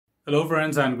Hello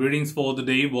friends and greetings for the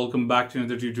day. Welcome back to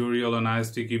another tutorial on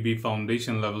ISTQB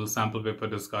Foundation level sample paper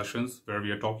discussions where we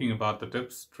are talking about the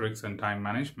tips, tricks and time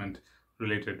management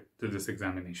related to this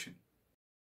examination.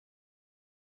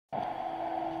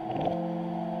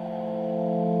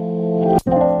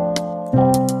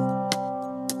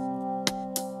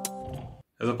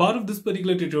 As a part of this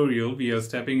particular tutorial, we are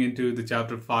stepping into the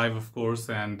chapter 5, of course,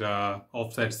 and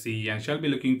offset C, and shall be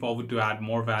looking forward to add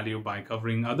more value by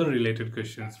covering other related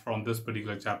questions from this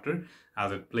particular chapter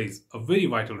as it plays a very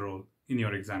vital role in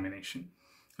your examination.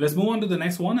 Let's move on to the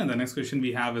next one, and the next question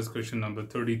we have is question number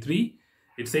 33.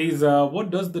 It says, what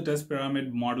does the test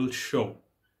pyramid model show?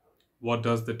 What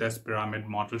does the test pyramid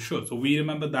model show? So we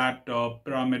remember that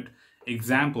pyramid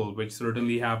example, which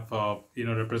certainly have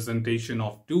representation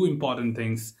of two important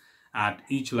things at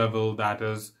each level, that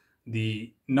is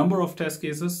the number of test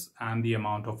cases and the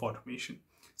amount of automation.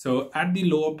 So at the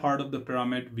lower part of the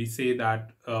pyramid, we say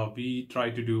that we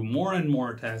try to do more and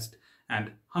more tests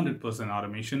and 100%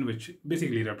 automation, which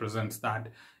basically represents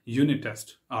that unit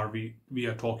test we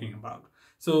are talking about.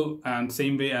 So, and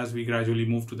same way as we gradually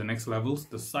move to the next levels,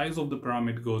 the size of the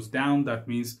pyramid goes down. That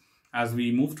means as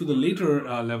we move to the later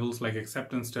levels like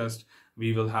acceptance test,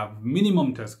 we will have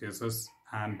minimum test cases,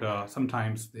 and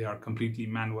sometimes they are completely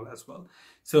manual as well.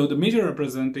 So the major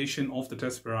representation of the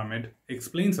test pyramid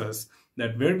explains us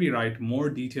that where we write more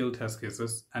detailed test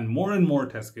cases and more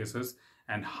test cases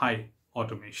and high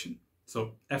automation.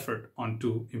 So effort on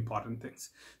two important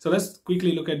things. So let's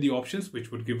quickly look at the options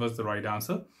which would give us the right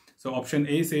answer. So option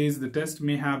A says the test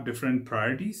may have different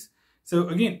priorities. So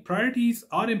again, priorities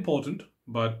are important,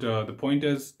 but the point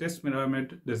is test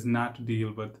pyramid does not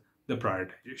deal with the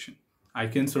prioritization. I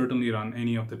can certainly run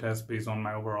any of the tests based on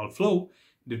my overall flow,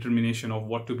 determination of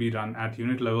what to be run at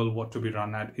unit level, what to be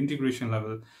run at integration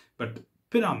level, but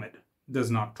pyramid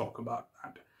does not talk about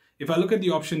that. If I look at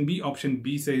the option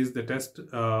B says the test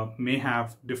may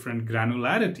have different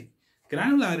granularity.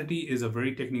 Granularity is a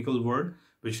very technical word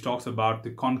which talks about the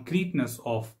concreteness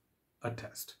of a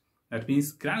test. That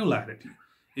means granularity.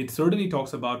 It certainly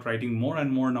talks about writing more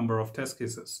and more number of test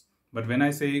cases. But when I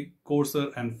say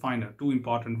coarser and finer, two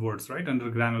important words, right,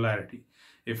 under granularity.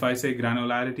 If I say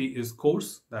granularity is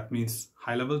coarse, that means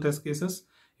high-level test cases.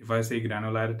 If I say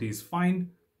granularity is fine,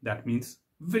 that means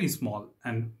very small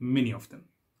and many of them.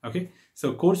 Okay,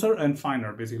 so coarser and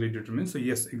finer basically determines. So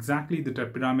yes, exactly, the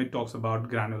pyramid talks about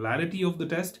granularity of the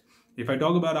test. If I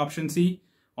talk about option C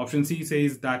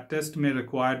says that test may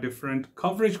require different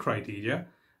coverage criteria,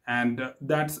 and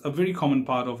that's a very common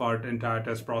part of our entire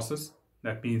test process.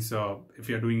 That means if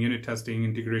you're doing unit testing,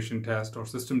 integration test, or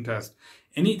system test,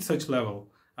 any such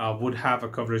level would have a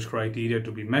coverage criteria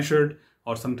to be measured,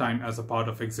 or sometime as a part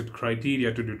of exit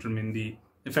criteria to determine the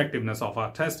effectiveness of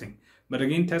our testing. But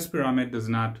again, test pyramid does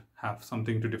not have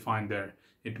something to define there.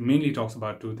 It mainly talks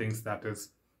about two things, that is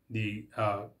the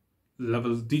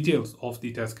level details of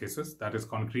the test cases, that is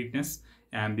concreteness,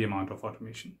 and the amount of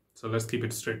automation. So let's keep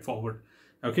it straightforward.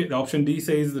 Okay, the option D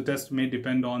says the test may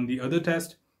depend on the other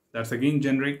test. That's again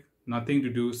generic, nothing to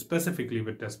do specifically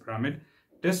with test pyramid.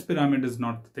 Test pyramid is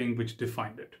not the thing which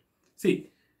defined it.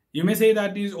 See, you may say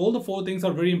that all the four things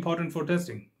are very important for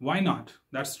testing. Why not?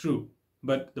 That's true.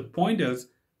 But the point is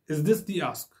this the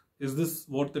ask? Is this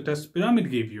what the test pyramid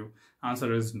gave you?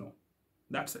 Answer is no.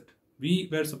 That's it. We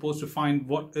were supposed to find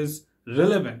what is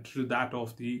relevant to that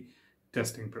of the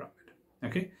testing pyramid.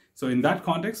 Okay, so in that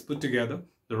context, put together,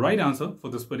 the right answer for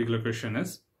this particular question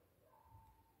is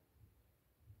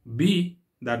B,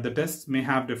 that the tests may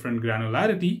have different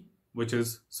granularity, which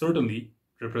is certainly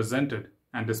represented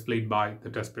and displayed by the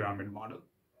test pyramid model.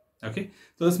 Okay,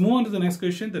 so let's move on to the next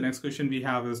question. The next question we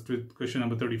have is question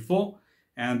number 34,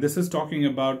 and this is talking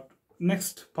about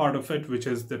next part of it, which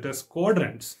is the test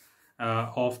quadrants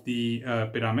of the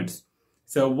pyramids.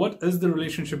 So what is the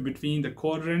relationship between the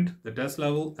quadrant, the test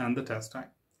level, and the test time?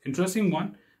 Interesting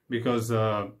one, because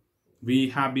we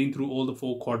have been through all the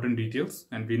four quadrant details,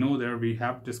 and we know there we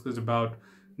have discussed about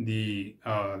the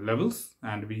levels,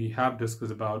 and we have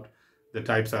discussed about the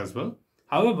types as well.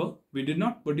 However, we did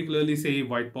not particularly say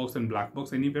white box and black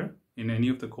box anywhere in any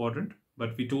of the quadrant,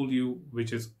 but we told you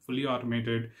which is fully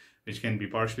automated, which can be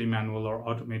partially manual, or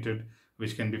automated,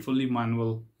 which can be fully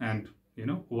manual, and you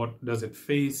know, what does it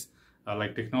face,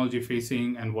 like technology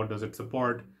facing, and what does it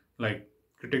support, like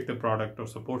critique the product or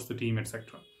supports the team,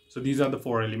 etc. So these are the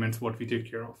four elements what we take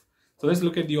care of. So let's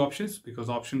look at the options, because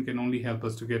option can only help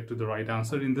us to get to the right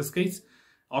answer in this case.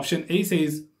 Option A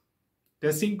says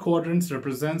testing quadrants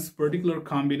represents particular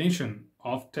combination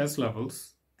of test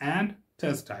levels and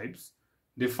test types,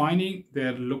 defining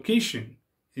their location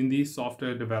in the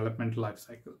software development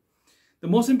lifecycle. The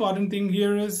most important thing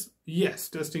here is, yes,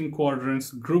 testing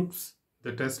quadrants groups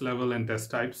the test level and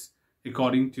test types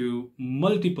according to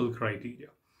multiple criteria.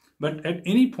 But at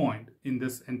any point in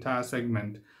this entire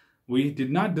segment, we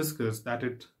did not discuss that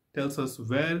it tells us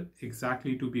where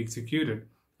exactly to be executed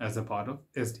as a part of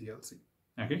SDLC.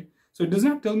 Okay, so it does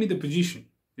not tell me the position.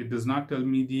 It does not tell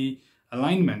me the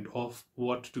alignment of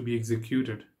what to be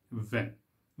executed when.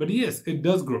 But yes, it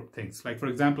does group things. Like for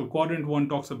example, quadrant 1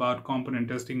 talks about component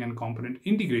testing and component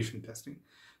integration testing.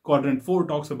 Quadrant 4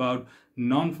 talks about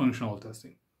non-functional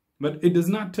testing. But it does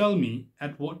not tell me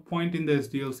at what point in the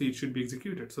SDLC it should be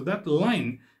executed. So that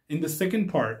line in the second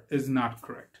part is not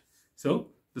correct. So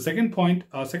the second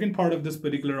part of this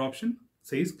particular option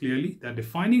says clearly that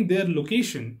defining their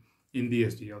location in the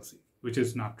SDLC, which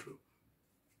is not true.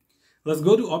 Let's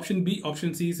go to option B.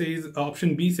 Option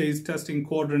B says testing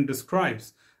quadrant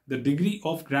describes the degree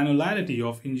of granularity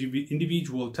of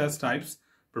individual test types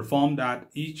performed at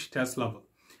each test level.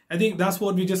 I think that's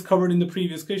what we just covered in the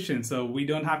previous question, so we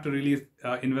don't have to really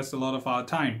invest a lot of our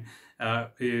time.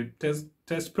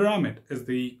 Test pyramid is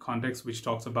the context which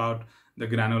talks about the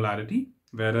granularity,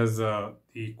 whereas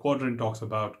the quadrant talks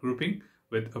about grouping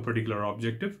with a particular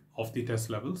objective of the test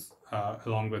levels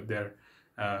along with their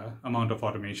amount of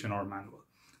automation or manual.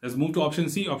 Let's move to option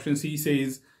C. Option C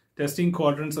says testing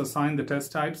quadrants assign the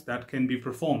test types that can be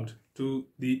performed to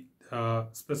the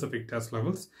specific test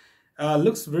levels.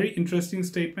 Looks very interesting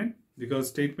statement, because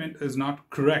statement is not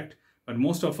correct, but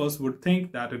most of us would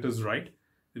think that it is right.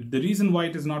 The reason why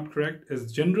it is not correct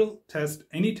is general test,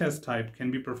 any test type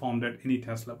can be performed at any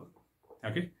test level.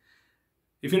 Okay.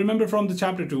 If you remember from the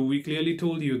chapter 2, we clearly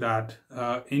told you that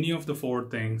any of the 4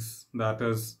 things, that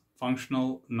is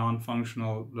functional,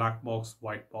 non-functional, black box,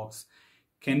 white box,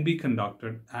 can be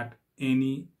conducted at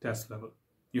any test level.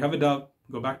 You have a doubt,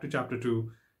 go back to chapter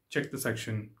 2, check the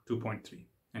section 2.3,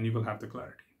 and you will have the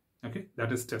clarity. Okay,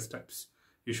 that is test types.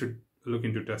 You should look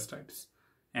into test types,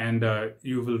 and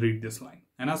you will read this line.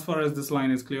 And as far as this line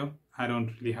is clear, I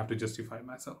don't really have to justify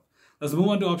myself. Let's move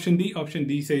on to option D. Option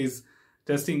D says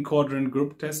testing quadrant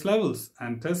group test levels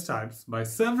and test types by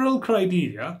several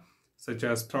criteria, such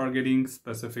as targeting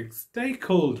specific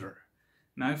stakeholder.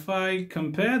 Now, if I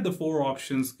compare the 4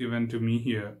 options given to me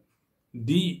here,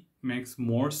 D makes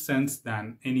more sense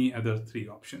than any other 3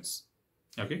 options.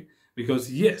 Okay,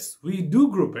 because yes, we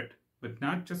do group it, but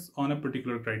not just on a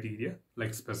particular criteria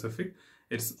like specific.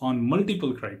 It's on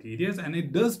multiple criteria, and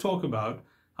it does talk about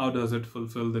how does it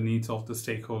fulfill the needs of the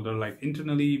stakeholder. Like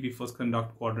internally, we first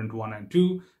conduct quadrant 1 and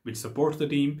 2, which supports the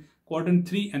team. Quadrant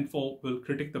 3 and 4 will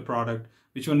critique the product.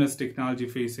 Which one is technology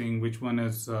facing? Which one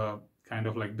is kind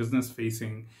of like business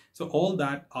facing? So all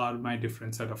that are my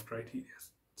different set of criteria.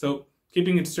 So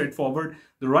keeping it straightforward,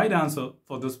 the right answer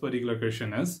for this particular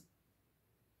question is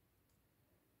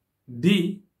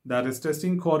D, that is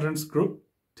testing quadrants group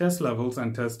test levels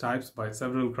and test types by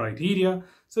several criteria,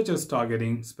 such as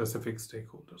targeting specific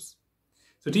stakeholders.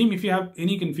 So team, if you have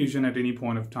any confusion at any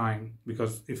point of time,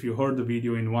 because if you heard the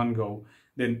video in one go,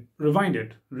 then rewind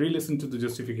it, re-listen to the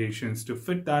justifications to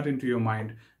fit that into your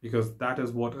mind, because that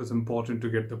is what is important to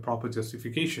get the proper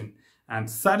justification and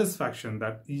satisfaction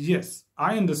that, yes,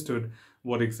 I understood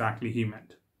what exactly he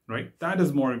meant, right? That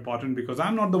is more important, because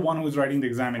I'm not the one who is writing the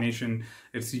examination.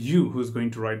 It's you who's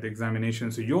going to write the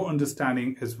examination. So your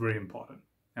understanding is very important.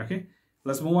 Okay,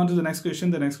 let's move on to the next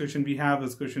question. The next question we have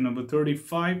is question number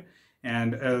 35.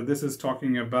 And this is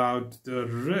talking about the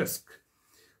risk.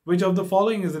 Which of the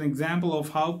following is an example of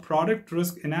how product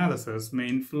risk analysis may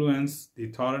influence the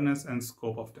thoroughness and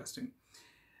scope of testing?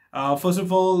 First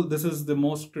of all, this is the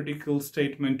most critical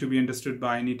statement to be understood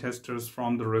by any testers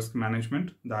from the risk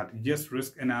management, that yes,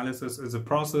 risk analysis is a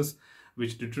process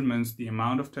which determines the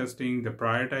amount of testing, the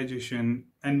prioritization,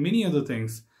 and many other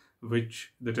things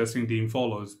which the testing team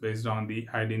follows based on the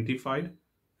identified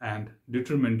and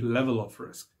determined level of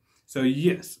risk. So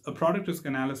yes, a product risk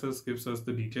analysis gives us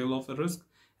the detail of the risk,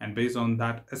 and based on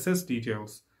that assessed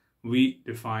details, we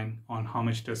define on how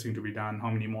much testing to be done, how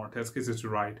many more test cases to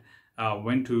write,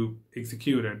 when to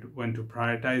execute it, when to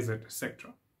prioritize it,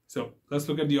 etc. So let's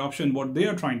look at the option, what they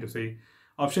are trying to say.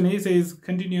 Option A says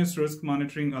continuous risk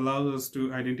monitoring allows us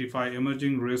to identify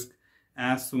emerging risk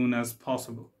as soon as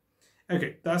possible.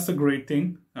 Okay, that's a great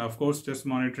thing. Of course, just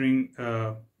monitoring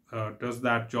does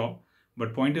that job,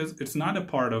 but point is, it's not a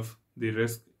part of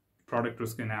the product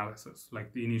risk analysis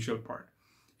like the initial part.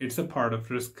 It's a part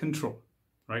of risk control,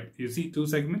 right? You see 2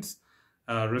 segments.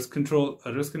 Risk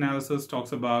analysis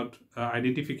talks about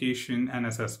identification and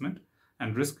assessment,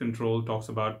 and risk control talks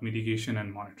about mitigation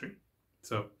and monitoring.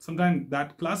 So sometimes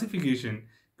that classification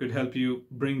could help you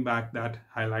bring back that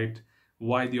highlight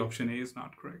why the option A is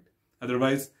not correct.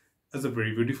 Otherwise, it's a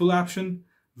very beautiful option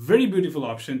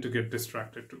to get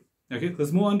distracted to. Okay,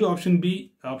 let's move on to option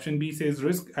B. Option B says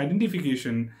risk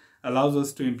identification allows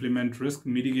us to implement risk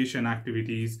mitigation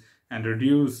activities and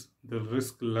reduce the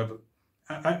risk level.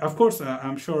 Of course,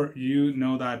 I'm sure you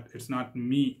know that it's not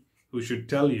me who should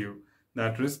tell you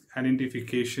that risk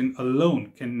identification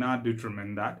alone cannot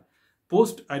determine that.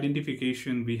 Post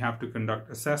identification, we have to conduct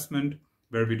assessment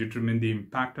where we determine the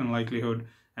impact and likelihood,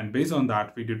 and based on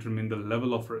that, we determine the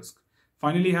level of risk.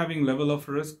 Finally, having level of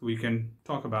risk, we can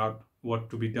talk about what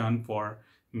to be done for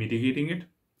mitigating it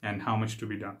and how much to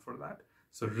be done for that.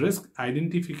 So risk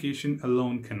identification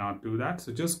alone cannot do that.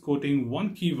 So just quoting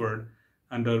one keyword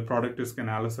under product risk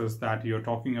analysis that you're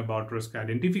talking about risk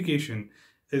identification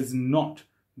is not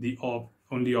the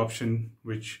only option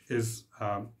which is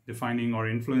defining or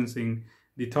influencing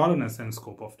the thoroughness and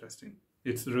scope of testing.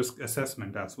 It's risk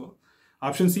assessment as well.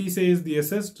 Option C says the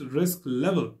assessed risk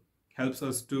level helps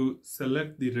us to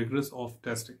select the rigorous of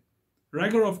testing.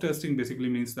 Rigor of testing basically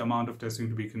means the amount of testing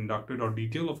to be conducted or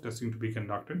detail of testing to be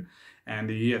conducted. And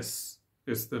yes,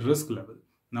 it's the risk level.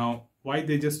 Now, why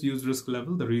they just use risk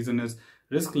level? The reason is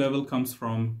risk level comes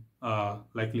from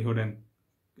likelihood and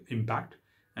impact.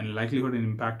 And likelihood and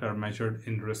impact are measured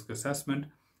in risk assessment.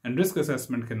 And risk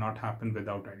assessment cannot happen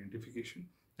without identification.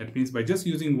 That means by just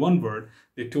using one word,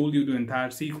 they told you the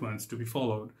entire sequence to be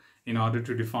followed in order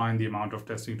to define the amount of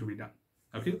testing to be done.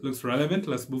 Okay, looks relevant.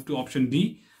 Let's move to option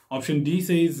D. Option D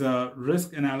says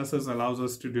risk analysis allows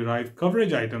us to derive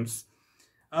coverage items.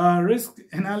 Risk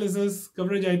analysis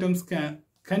coverage items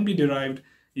can be derived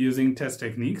using test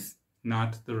techniques,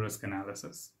 not the risk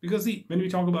analysis. Because see, when we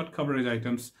talk about coverage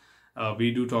items,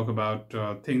 we do talk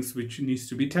about things which needs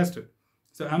to be tested.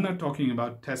 So I'm not talking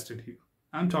about tested here.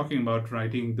 I'm talking about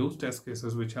writing those test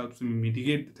cases which helps me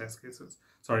mitigate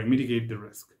the mitigate the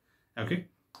risk. Okay,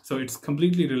 so it's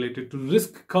completely related to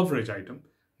risk coverage item,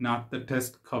 not the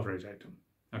test coverage item.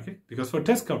 Okay, because for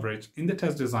test coverage in the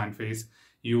test design phase,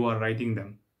 you are writing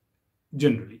them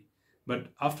generally. But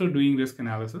after doing risk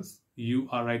analysis, you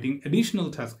are writing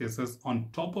additional test cases on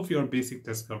top of your basic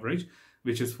test coverage,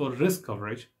 which is for risk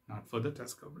coverage, not for the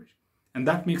test coverage. And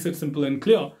that makes it simple and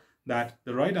clear that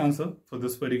the right answer for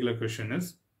this particular question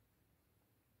is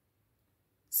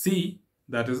C,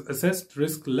 that is assessed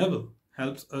risk level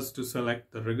helps us to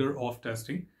select the rigor of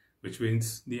testing, which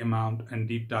means the amount and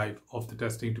deep dive of the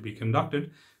testing to be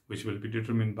conducted, which will be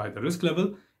determined by the risk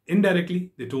level.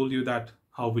 Indirectly, they told you that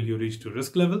how will you reach to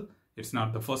risk level? It's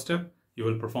not the first step. You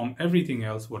will perform everything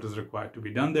else what is required to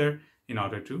be done there in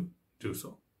order to do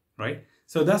so, right?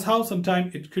 So that's how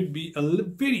sometimes it could be a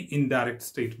very indirect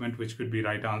statement which could be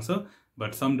right answer,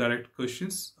 but some direct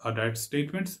questions or direct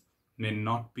statements may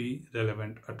not be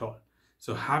relevant at all.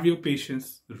 So have your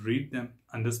patience, read them,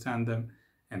 understand them,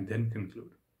 and then conclude.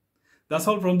 That's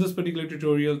all from this particular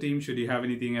tutorial, team. Should you have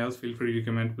anything else, feel free to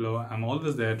comment below. I'm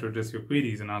always there to address your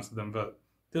queries and answer them well.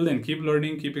 Till then, keep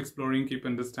learning, keep exploring, keep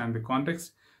understanding the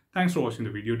context. Thanks for watching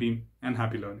the video, team, and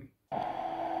happy learning.